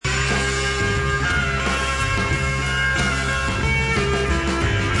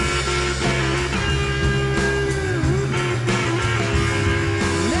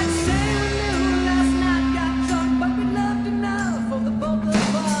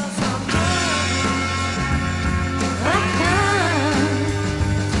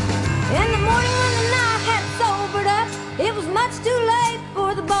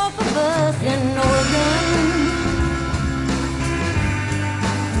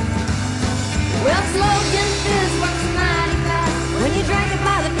Well, slogan fizz works mighty fast when you drink it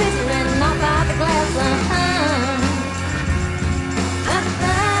by the pitcher and not by the glass.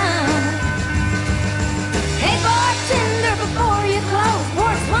 Hey, bartender, before you close, pour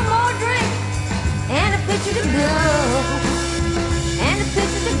us one more drink and a pitcher to go, and a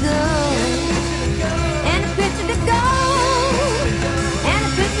pitcher to go, and a pitcher to go, and a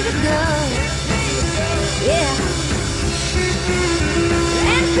pitcher to go. Yeah.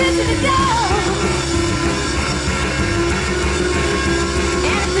 And a pitcher to go.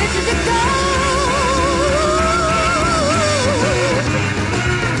 And a pitcher to go.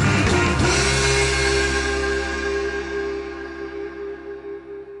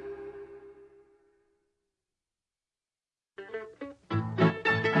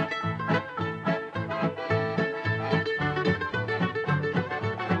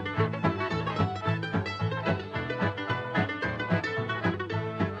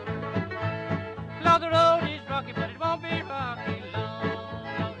 Lord, the road is rocky, but it won't be rocky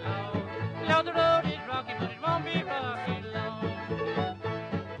long. Lord, the road is rocky, but it won't be rocky long.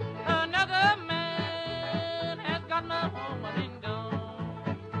 Another man has got my woman and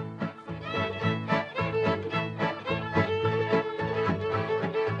gone.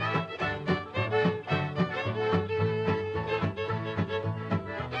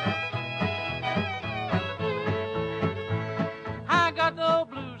 I got the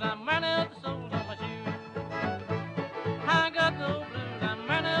blues, I'm running out the soles on my shoes. I got the blues, I'm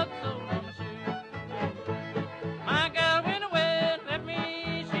running out the soles on my shoes. My gal went away and left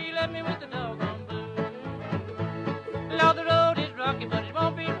me, she left me with the doggone blues. Lord, the road is rocky, but it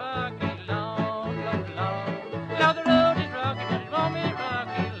won't be rocky long. Lord, Lord, the road is rocky, but it won't be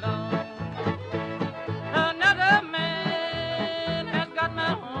rocky long. Another man has got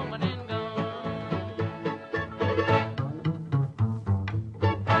my woman and gone.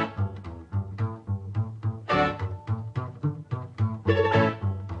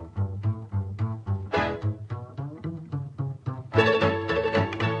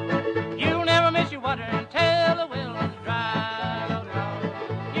 You'll never miss your water until the well runs dry. Lord,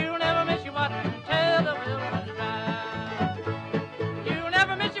 Lord. You'll never miss your water until the well runs dry. You'll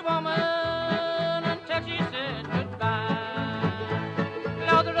never miss your woman until she said goodbye.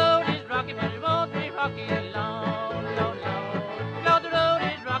 Lord, the road is rocky, but it won't be rocky long. Lord, Lord. Lord, the road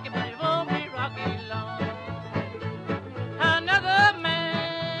is rocky, but it won't be rocky long. Another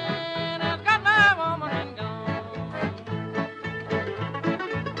man has got my woman and gone.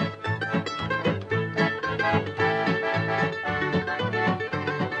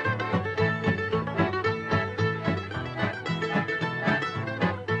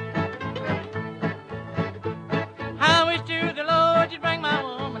 I wish to the Lord you'd bring my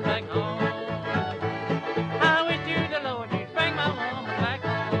woman back home. I wish to the Lord you'd bring my woman back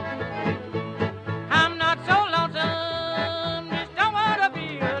home. I'm not so lonesome, just don't want to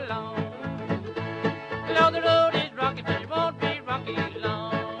be alone. Lord, the road is rocky, but it won't be rocky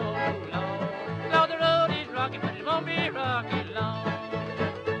long. Lord, the road is rocky, but it won't be rocky long.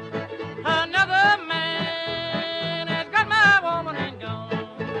 Another man has got my woman and gone.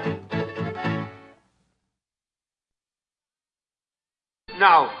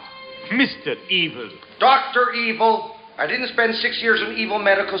 Now, Mr. Evil. Dr. Evil. I didn't spend 6 years in evil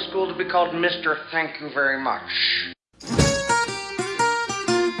medical school to be called Mr. Thank you very much.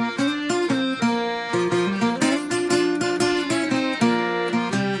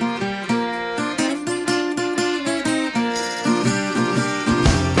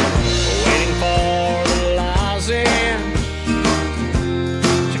 Waiting for the lies in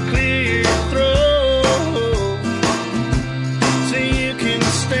to clear your throat so you can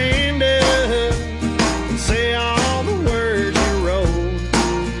stand up and say all the words you wrote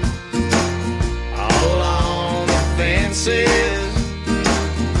all on the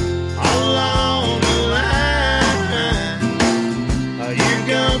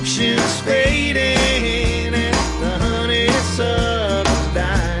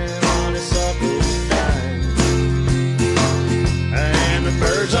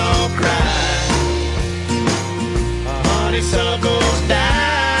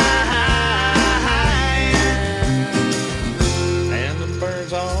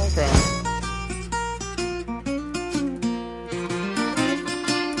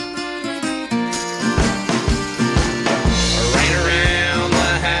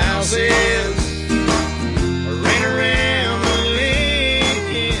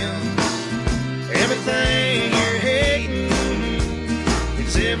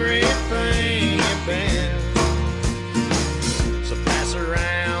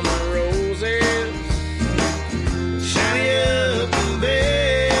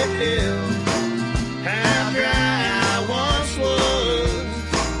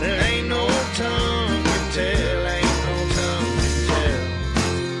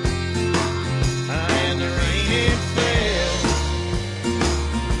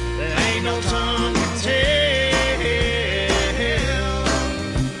ain't no tongue can tell.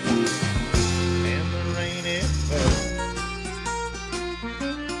 And the rain it fell.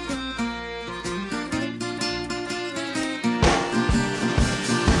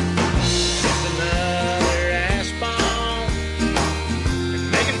 Just another ash bomb,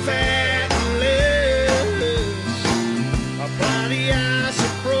 making fat and loose. Apply the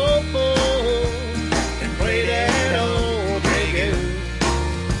isopropyl and play that old Grey Goose.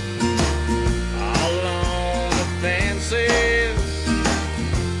 All along the fences,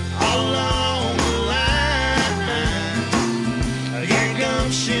 all along the line, your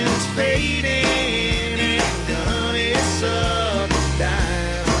gumption's fading and the honeysuckle's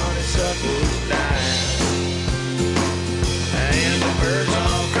dying, honeysuckle's dying, and the birds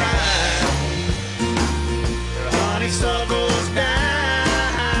all cry, the honeysuckle's dying,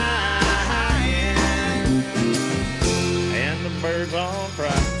 and the birds all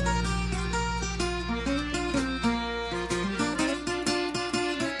cry.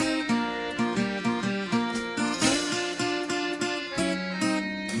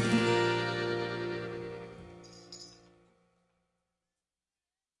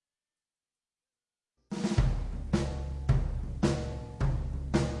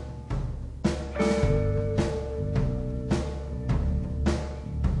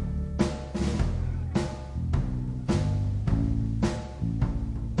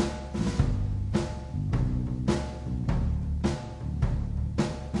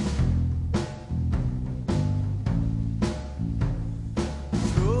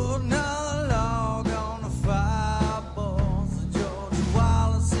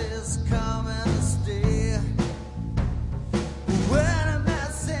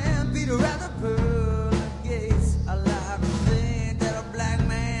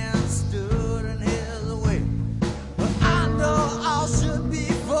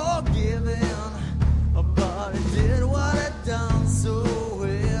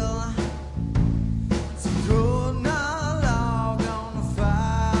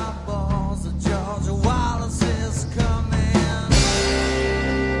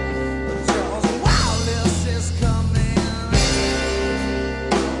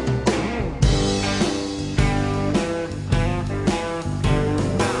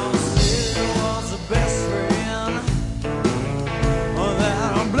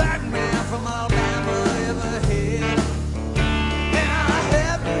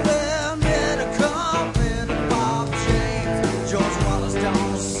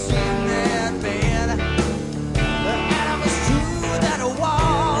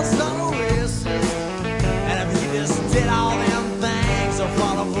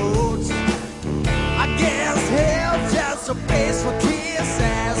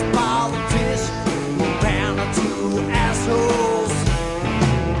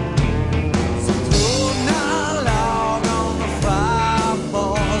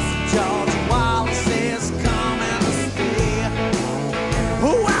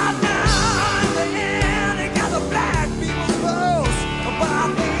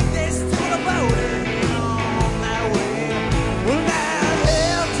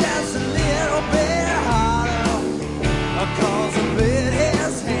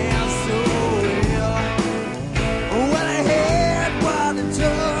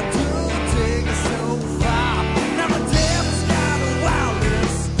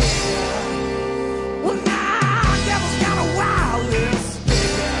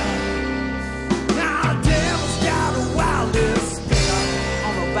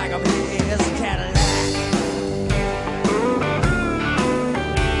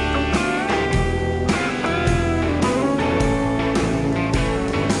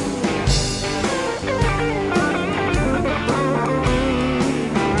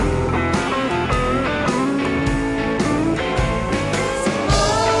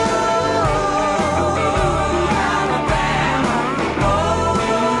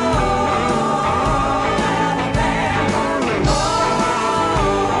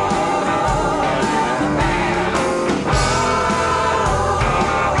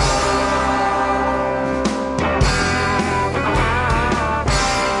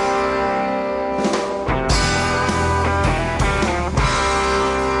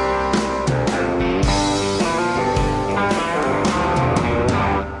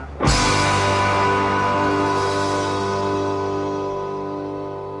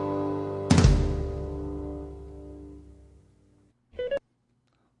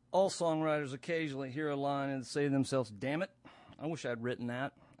 All songwriters occasionally hear a line and say to themselves, damn it, I wish I'd written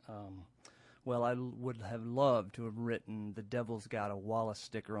that. Well, I would have loved to have written "The Devil's Got a Wallace"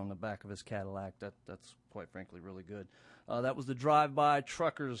 sticker on the back of his Cadillac. That's quite frankly really good. That was the Drive-By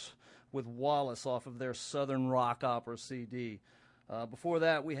Truckers with Wallace off of their Southern Rock Opera CD. Before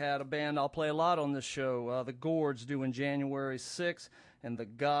that, we had a band I'll play a lot on this show, the Gourds, doing January 6th, and the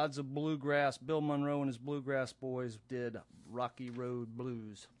Gods of Bluegrass, Bill Monroe and his Bluegrass Boys, did Rocky Road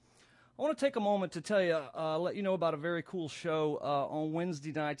Blues. I want to take a moment to tell you, let you know about a very cool show on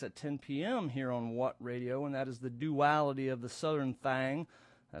Wednesday nights at 10 p.m. here on What Radio, and that is the Duality of the Southern Thang.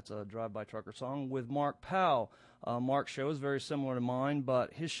 That's a Drive-By Trucker song with Mark Powell. Mark's show is very similar to mine,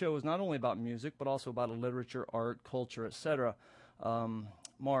 but his show is not only about music, but also about literature, art, culture, etc.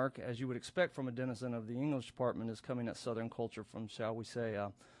 Mark, as you would expect from a denizen of the English department, is coming at Southern culture from, shall we say,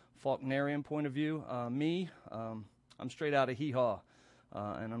 a Faulknerian point of view. I'm straight out of hee-haw,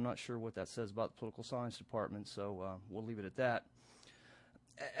 and I'm not sure what that says about the political science department, so we'll leave it at that.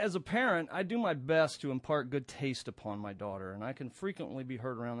 As a parent, I do my best to impart good taste upon my daughter, and I can frequently be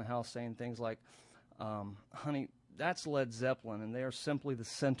heard around the house saying things like, honey, that's Led Zeppelin, and they are simply the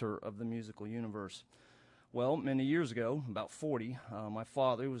center of the musical universe. Well, many years ago, about 40, my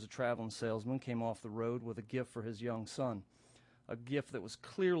father, who was a traveling salesman, came off the road with a gift for his young son, a gift that was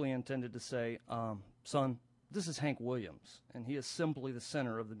clearly intended to say, son, this is Hank Williams, and he is simply the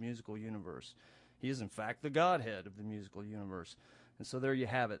center of the musical universe. He is, in fact, the Godhead of the musical universe. And so there you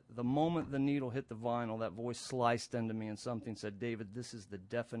have it. The moment the needle hit the vinyl, that voice sliced into me and something said, David, this is the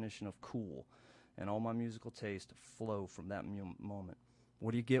definition of cool. And all my musical taste flow from that moment.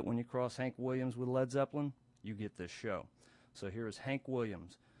 What do you get when you cross Hank Williams with Led Zeppelin? You get this show. So here is Hank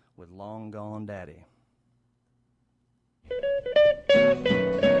Williams with Long Gone Daddy.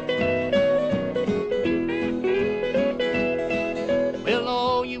 Well,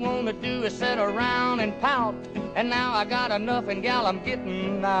 all you want to do is sit around and pout. And now I got enough, and gal, I'm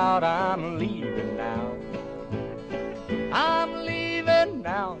getting out. I'm leaving now. I'm leaving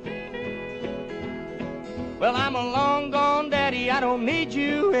now. Well, I'm a long gone daddy, I don't need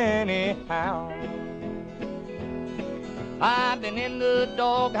you anyhow. I've been in the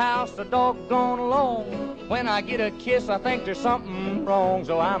doghouse a doggone long. When I get a kiss, I think there's something wrong,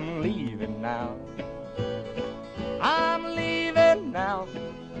 so I'm leaving now. I'm leaving now.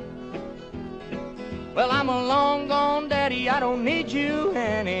 Well, I'm a long gone daddy, I don't need you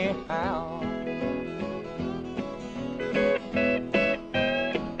anyhow.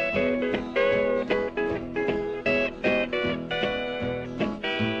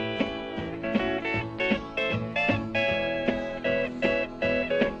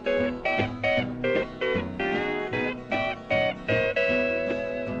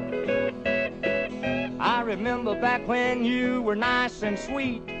 Remember back when you were nice and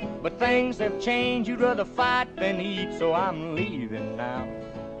sweet, but things have changed, you'd rather fight than eat, so I'm leaving now.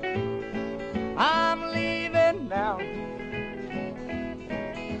 I'm leaving now.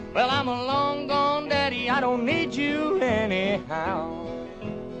 Well, I'm a long gone daddy, I don't need you anyhow.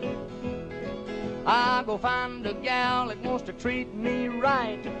 I'll go find a gal that wants to treat me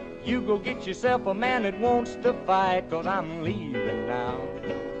right. You go get yourself a man that wants to fight, 'cause I'm leaving now.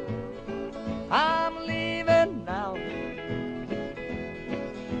 I'm leaving now.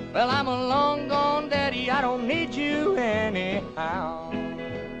 Well, I'm a long gone daddy, I don't need you anyhow.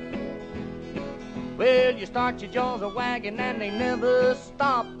 Well, you start your jaws a-wagging and they never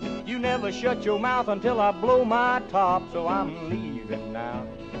stop. You never shut your mouth until I blow my top, so I'm leaving now.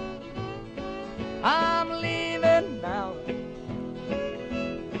 I'm leaving now.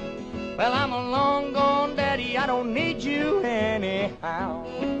 Well, I'm a long gone daddy, I don't need you anyhow.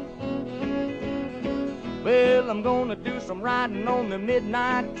 Well, I'm gonna do some riding on the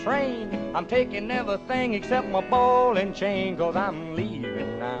midnight train. I'm taking everything except my ball and chain, 'cause I'm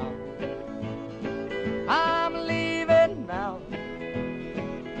leaving now. I'm leaving now.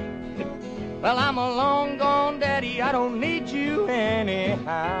 Well, I'm a long gone daddy, I don't need you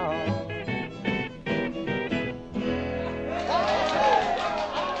anyhow.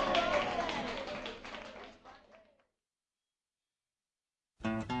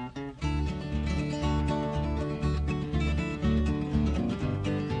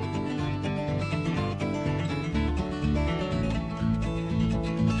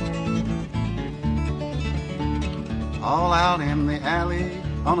 All out in the alley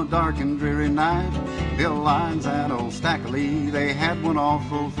on a dark and dreary night, Bill Lyons and old Stackley, they had one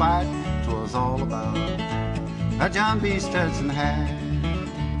awful fight. 'Twas all about a John B. Stetson hat.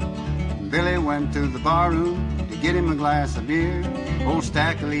 Billy went to the barroom to get him a glass of beer. Old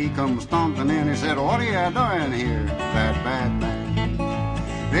Stackley come stomping in, he said, "What are you doing here, that bad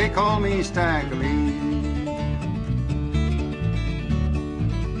man? They call me Stackley."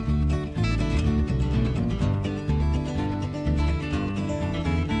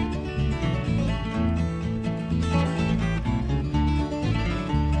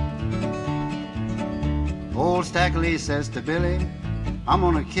 Old Stackley says to Billy, I'm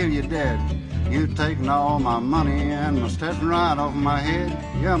gonna kill you dead. You've taken all my money and my Stetson right off my head.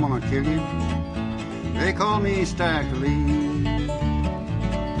 Yeah, I'm gonna kill you. They call me Stackley.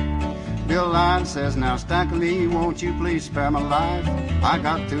 Bill Lyons says, now Stackley, won't you please spare my life? I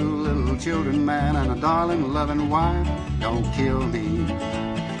got 2 little children, man, and a darling, loving wife. Don't kill me.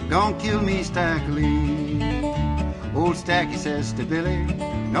 Don't kill me, Stackley. Old Stacky says to Billy,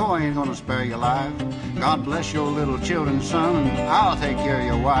 no, I ain't gonna spare your life. God bless your little children, son, and I'll take care of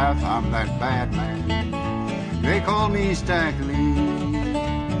your wife. I'm that bad man. They call me Stackley.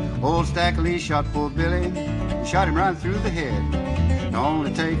 Old Stackley shot poor Billy. He shot him right through the head. It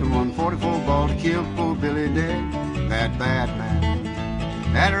only taken 144 ball to kill poor Billy dead. That bad man.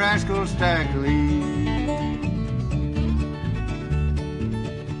 That rascal Stackley.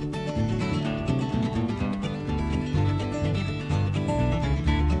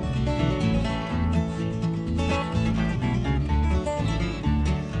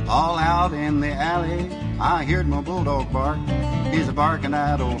 All out in the alley, I heard my bulldog bark. He's a barking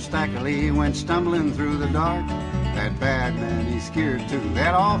at old Stackley. He went stumbling through the dark. That bad man, he's scared too.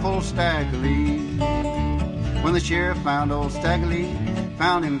 That awful Stackley. When the sheriff found old Stackley,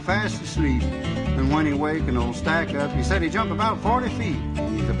 found him fast asleep. And when he wakened old Stack up, he said he jumped about 40 feet.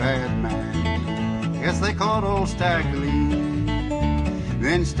 He's a bad man. Yes, they called old Stackley.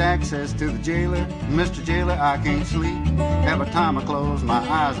 Then Stack says to the jailer, Mr. Jailer, I can't sleep. Every time I close my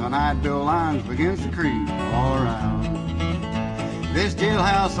eyes, my night Bill Lyons begins to creep all around this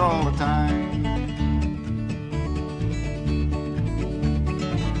jailhouse all the time.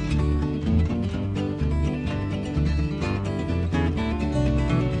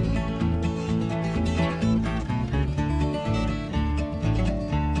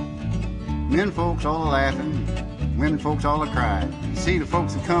 Men folks all laughing, women folks all a-crying. See the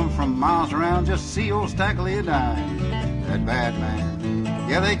folks that come from miles around just to see old Stackley dying. That bad man,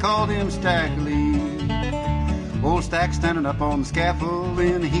 yeah, they called him Stackley. Old Stack standing up on the scaffold,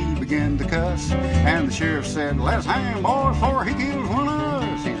 then he began to cuss. And the sheriff said, let's hang him, boys, before he kills one of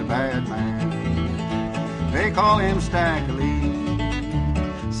us. He's a bad man. They call him Stackley.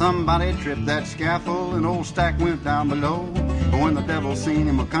 Somebody tripped that scaffold and old Stack went down below. But when the devil seen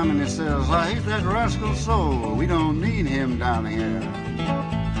him a-coming, he says, I hate that rascal so. We don't need him down here.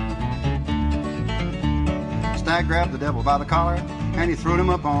 Stack grabbed the devil by the collar and he threw him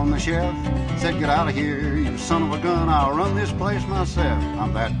up on the shelf. Said, get out of here, you son of a gun, I'll run this place myself.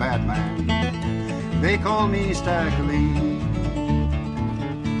 I'm that bad man. They call me Stackley.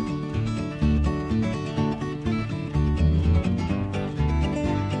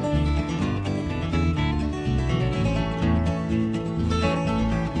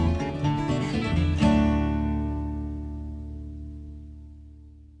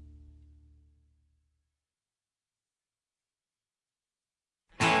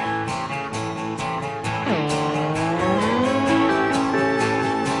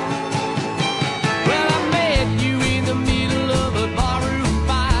 Well, I met you in the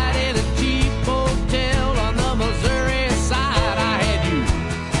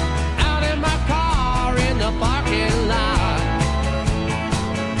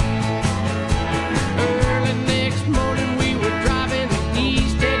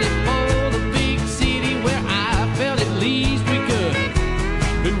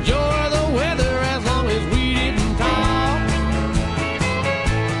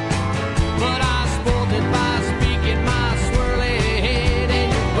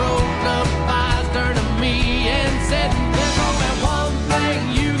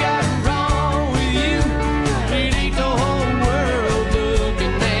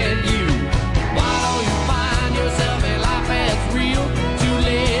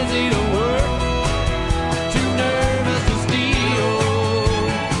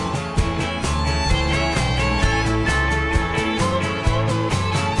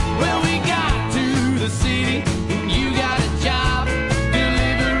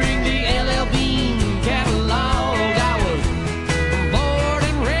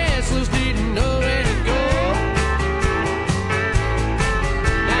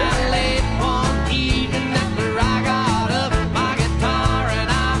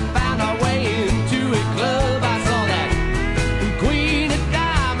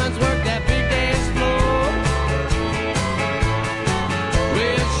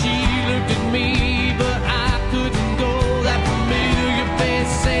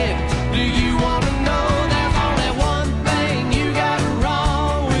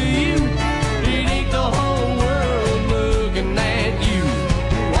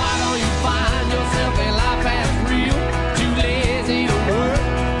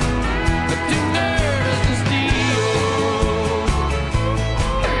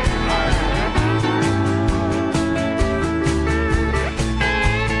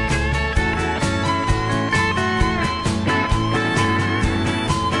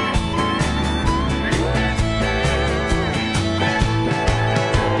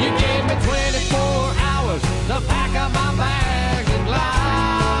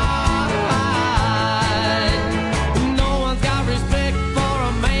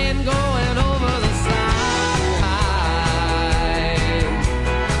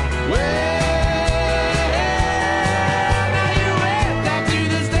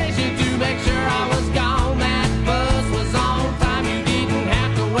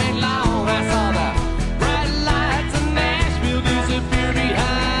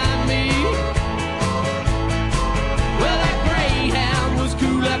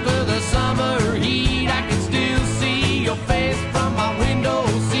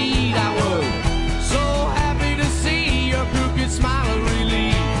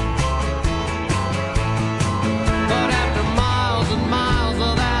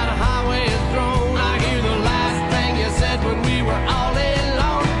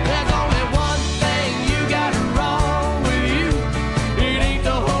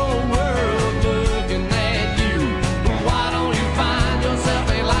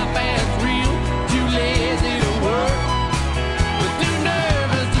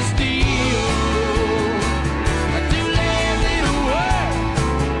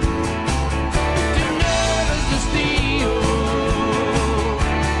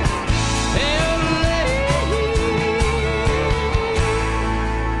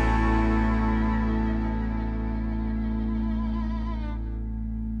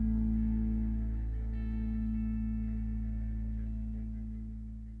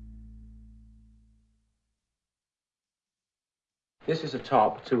This is a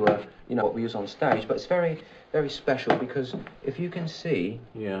top to, what we use on stage, but it's very, very special because if you can see,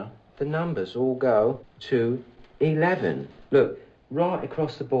 the numbers all go to 11. Look, right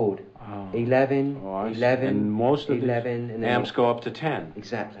across the board. 11, 11, and most of 11, the and then amps go up to 10.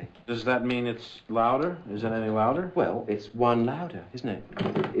 Exactly. Does that mean it's louder? Is it any louder? Well, it's one louder, isn't it?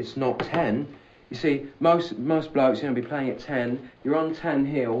 It's not 10. You see, most blokes, be playing at 10. You're on 10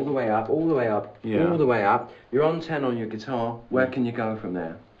 here, all the way up, all the way up, all the way up. You're on 10 on your guitar. Where can you go from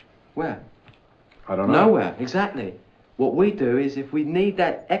there? Where? I don't know. Nowhere, exactly. What we do is if we need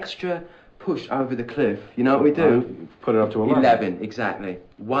that extra push over the cliff, you know what we do? Put it up to 11. 11, exactly.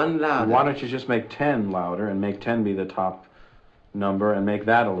 One louder. Why don't you just make 10 louder and make 10 be the top number and make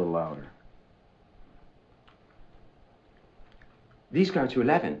that a little louder? These go to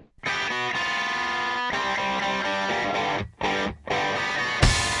 11.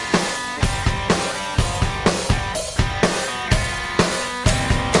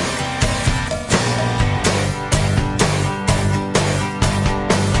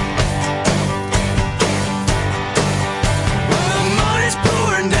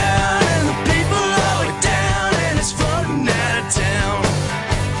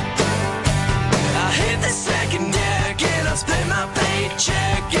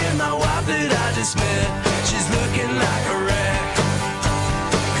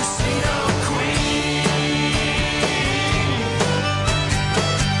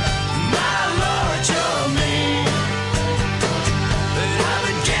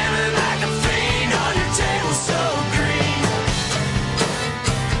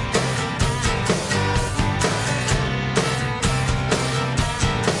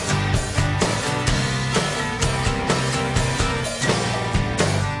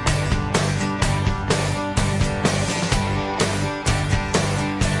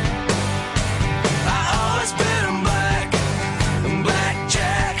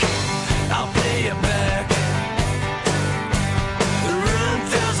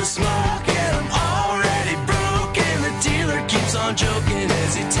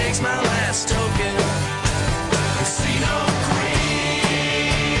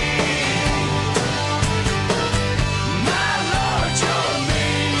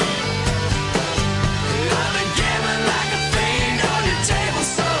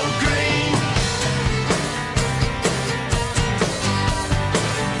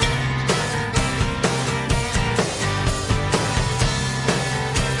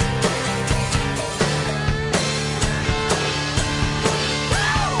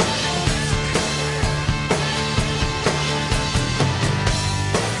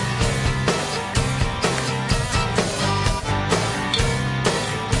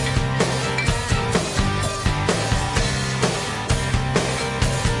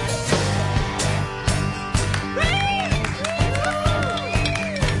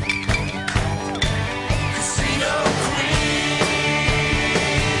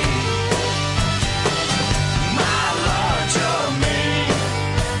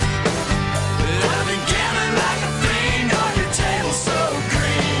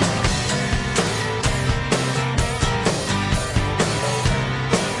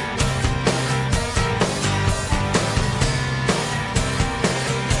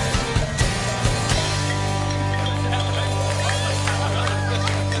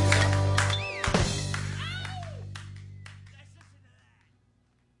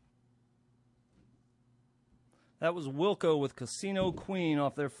 That was Wilco with Casino Queen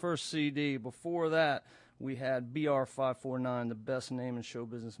off their first CD. Before that, we had BR549, the best name in show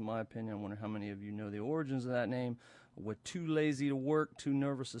business, in my opinion. I wonder how many of you know the origins of that name. With Too Lazy to Work, Too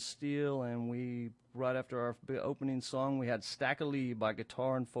Nervous to Steal, and right after our opening song, we had Stack-a-Lee by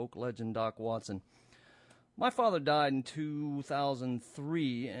guitar and folk legend Doc Watson. My father died in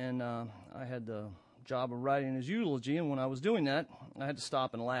 2003, and I had the job of writing his eulogy, and when I was doing that, I had to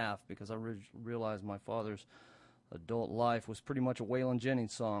stop and laugh because I realized my father's adult life was pretty much a Waylon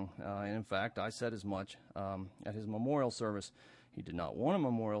Jennings song, and in fact, I said as much at his memorial service. He did not want a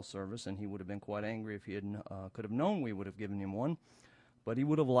memorial service, and he would have been quite angry if he could have known we would have given him one, but he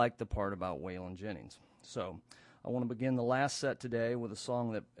would have liked the part about Waylon Jennings. So I want to begin the last set today with a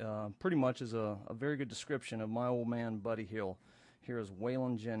song that pretty much is a very good description of my old man, Buddy Hill. Here is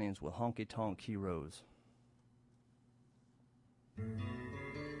Waylon Jennings with Honky Tonk Heroes.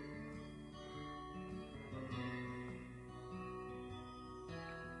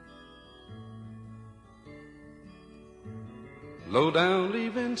 Low down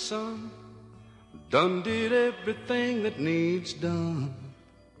leaving son, done did everything that needs done.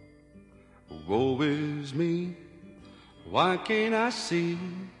 Woe is me, why can't I see?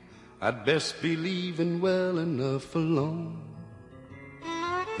 I'd best be leaving well enough alone.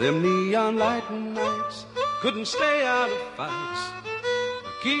 Them neon light nights couldn't stay out of fights.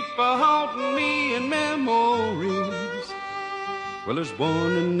 Keep haunting me in memories. Well, there's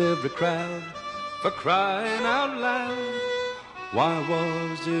one in every crowd for crying out loud. Why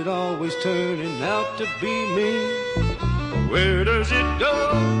was it always turning out to be me? Where does it go?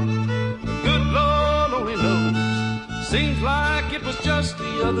 The good Lord only knows. Seems like it was just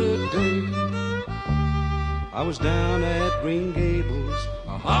the other day. I was down at Green Gables,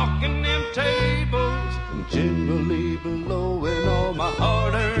 hawking them tables, and generally blowing all my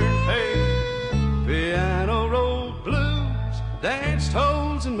hard-earned pay. Piano rolled blues, danced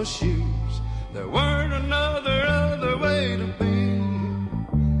holes in my shoes. There weren't other way to be.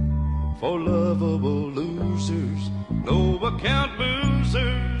 For lovable losers, no account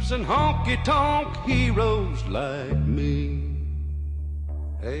boozers, and honky-tonk heroes like me.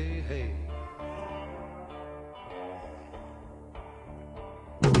 Hey, hey.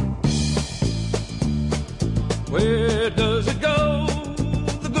 Where does it go?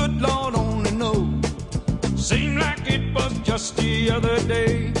 The good Lord only knows. Seemed like it was just the other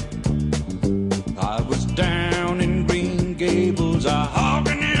day. I was down in Green Gables,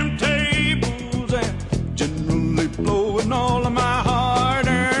 hogging them tables, and generally blowing all of my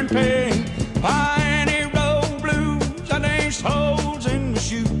hard-earned pay. Piney Road blues, I danced holes in my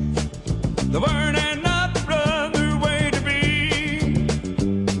shoes. There weren't another way to be.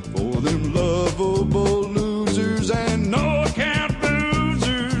 For them lovable and no account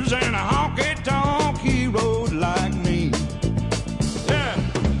boozers and a honky-tonk hero like me. Yeah.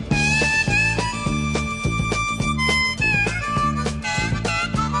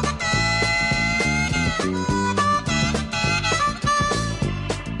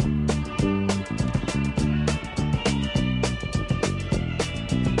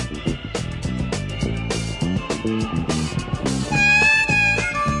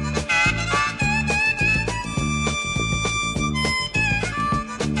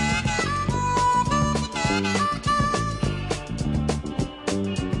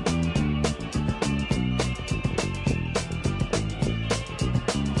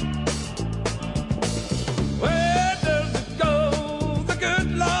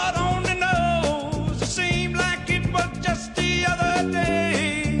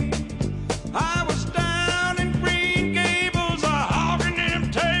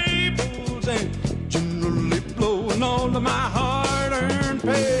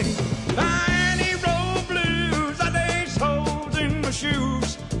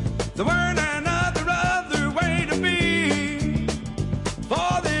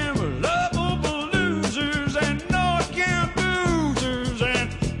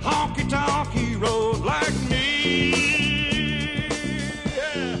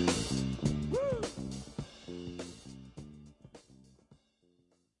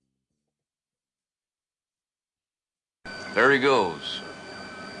 There he goes.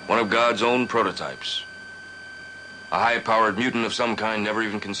 One of God's own prototypes. A high-powered mutant of some kind never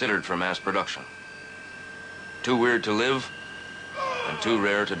even considered for mass production. Too weird to live, and too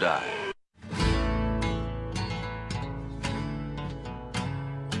rare to die.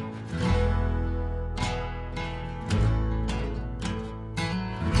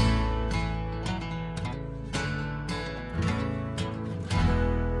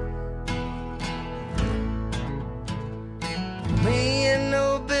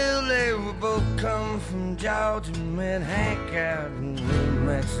 Georgia met Hank out in New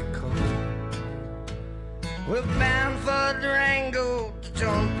Mexico. We're bound for Durango to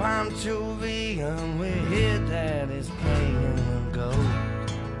join Pancho Villa, and we hear that he's playing gold.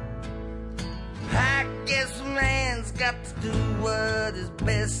 I guess a man's got to do what is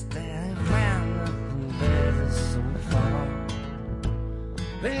best, and he found nothing better so far.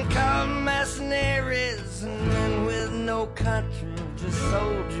 Been called mercenaries and men with no country, just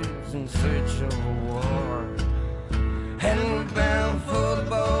soldiers in search of a war. And we're bound for the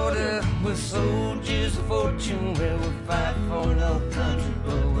border with soldiers of fortune, where we fight for no country,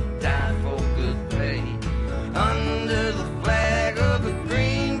 but we die for good pay. Under the flag of the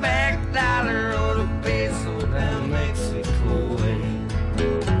greenback dollar or the peso down Mexico way.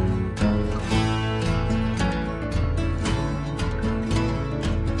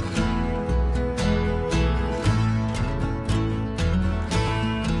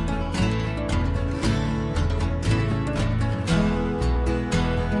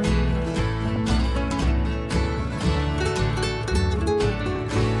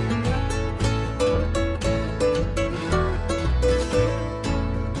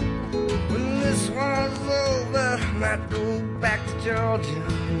 Georgia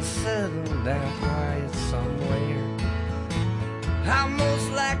and settle down quiet somewhere. I'll most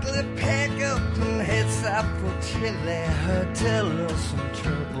likely pack up and head south for Chile. Her tell us some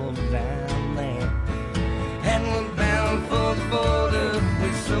trouble down there. And we're bound for the border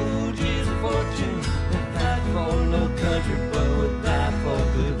with soldiers of fortune. We'll fight for no country, but we'll die for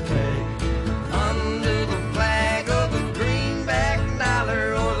good pay. Under the flag of the greenback dollar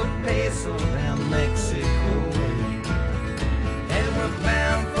or the peso down Mexico way. And we're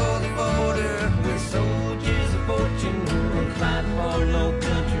bound for the border with soldiers of fortune. We'll fight for no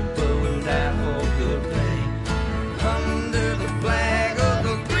country, but we'll die for good pay. Under the flag of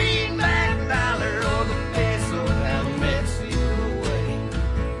the greenback dollar or the peso down Mexico way.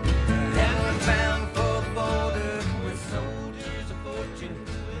 And we're bound for the border with soldiers of fortune.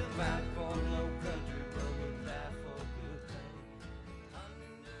 We'll fight for no country, but we'll die for good pay.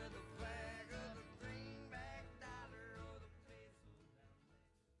 Under the flag of the greenback dollar or the peso.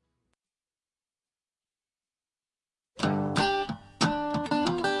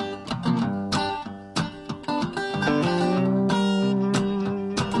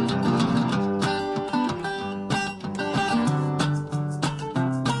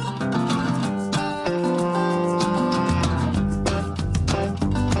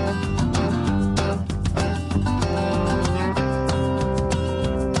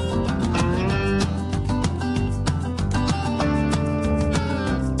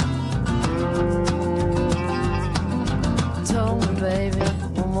 Told me, baby,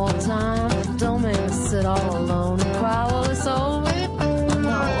 one more time. Don't make me sit all alone and cry. Well, it's over. I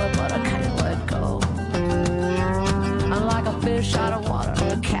know it, but I can't let go. I'm like a fish out of water,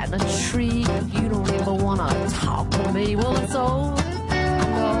 a cat in a tree. You don't even wanna talk to me. Well, it's over. I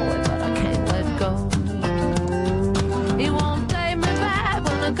know it, but I can't let go. He won't take me back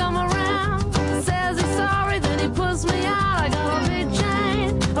when I come around. Says he's sorry, then he puts me out. I got a big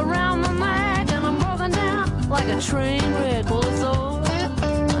chain around my neck and I'm broken down like a train wreck. Well, it's over.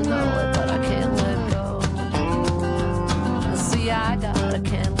 I know it, but I can't let go. See, I got a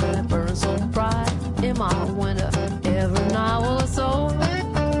candle that burns so bright in my window every night. Well, it's over. I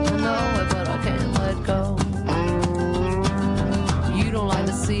know it, but I can't let go. You don't like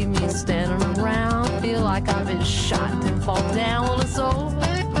to see me standing around. Feel like I've been shot and fall down. Well, it's over.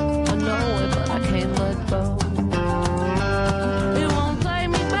 I know it, but I can't let go. He won't take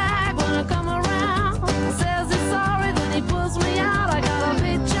me back when I come around. Says he's sorry, then he pulls me out. I got a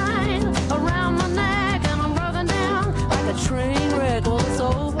big chain around my neck and I'm broken down like a train wreck. Well, it's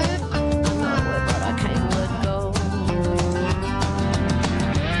over. I know it, but I can't let go.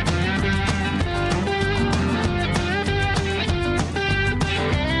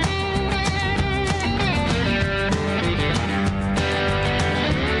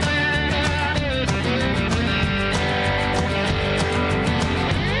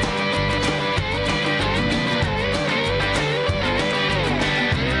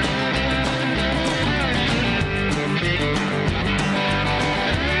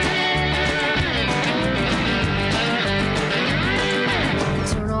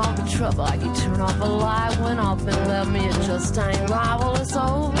 Trouble like you turn off a light when I've been left me, it just ain't right. Well, it's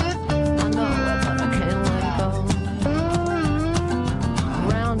over. I know it, but I can't let go.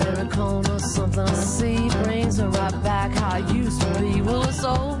 Round in a corner, something I see brings her right back how I used to be. Well, it's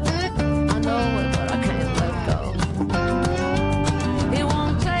over. I know it, but I can't let go. He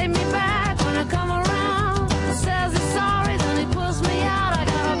won't take me back when I come around. Says he's sorry, then he pulls me out. I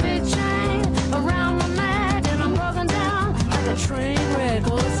got a big chain around my neck and I'm broken down like a train wreck.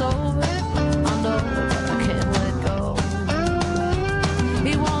 Well, it's over. I know it, but I can't let go.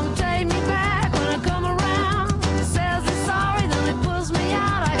 He won't take me back when I come around. Says he's sorry, then he pulls me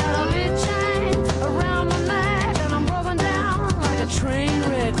out. I got a big chain around my neck and I'm broken down like a train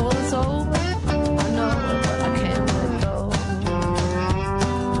wreck. Well, it's over. I know it, but I can't let go.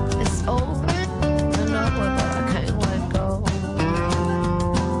 It's over. I know it, but I can't let go.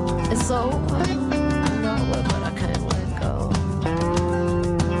 It's over. I know it, but I can't let go.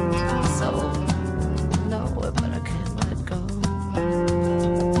 So, know it, but I can't let go.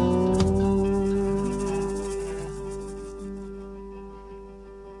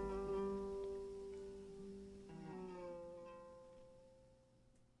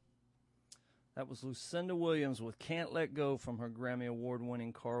 That was Lucinda Williams with Can't Let Go from her Grammy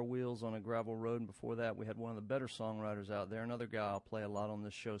Award-winning Car Wheels on a Gravel Road. And before that, we had one of the better songwriters out there, another guy I'll play a lot on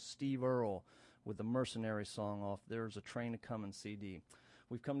this show, Steve Earle, with the Mercenary song off There's a Train A-Comin' CD.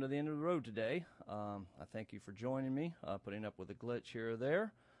 We've come to the end of the road today. I thank you for joining me, putting up with a glitch here or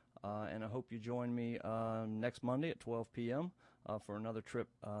there. And I hope you join me next Monday at 12 p.m. For another trip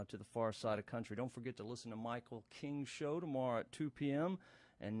to the far side of country. Don't forget to listen to Michael King's show tomorrow at 2 p.m.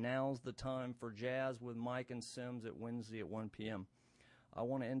 And now's the time for jazz with Mike and Sims at Wednesday at 1 p.m. I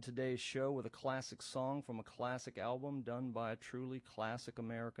want to end today's show with a classic song from a classic album done by a truly classic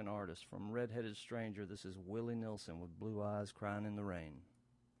American artist. From Red-Headed Stranger, this is Willie Nelson with Blue Eyes Crying in the Rain.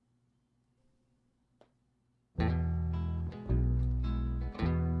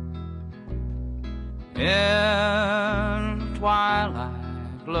 In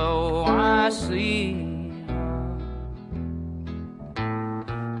twilight glow I see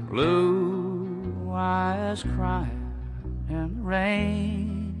blue eyes crying in the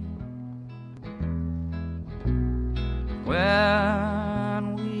rain.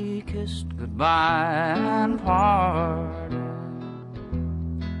 When we kissed goodbye and parted,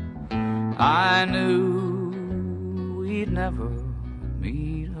 I knew we'd never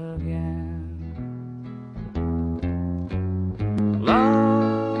meet again.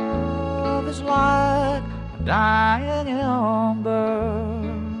 Love is like a dying ember,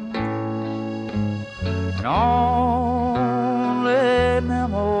 and only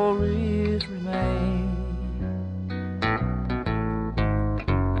memories remain.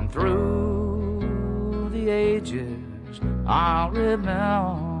 And through the ages I'll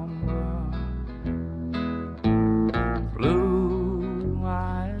remember blue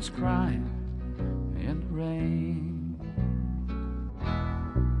eyes crying in the rain.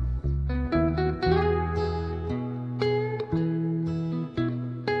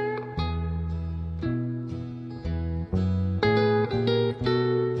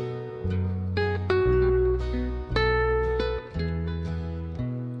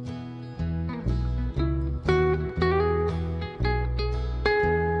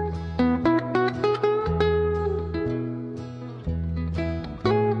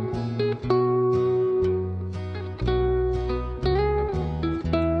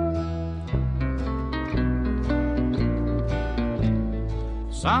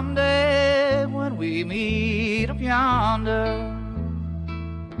 Someday when we meet up yonder,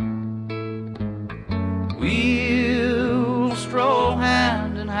 we'll stroll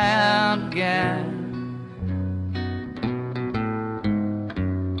hand in hand again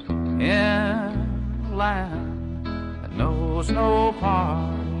in a land that knows no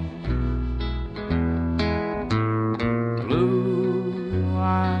parting. Blue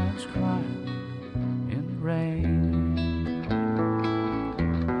eyes crying in the rain.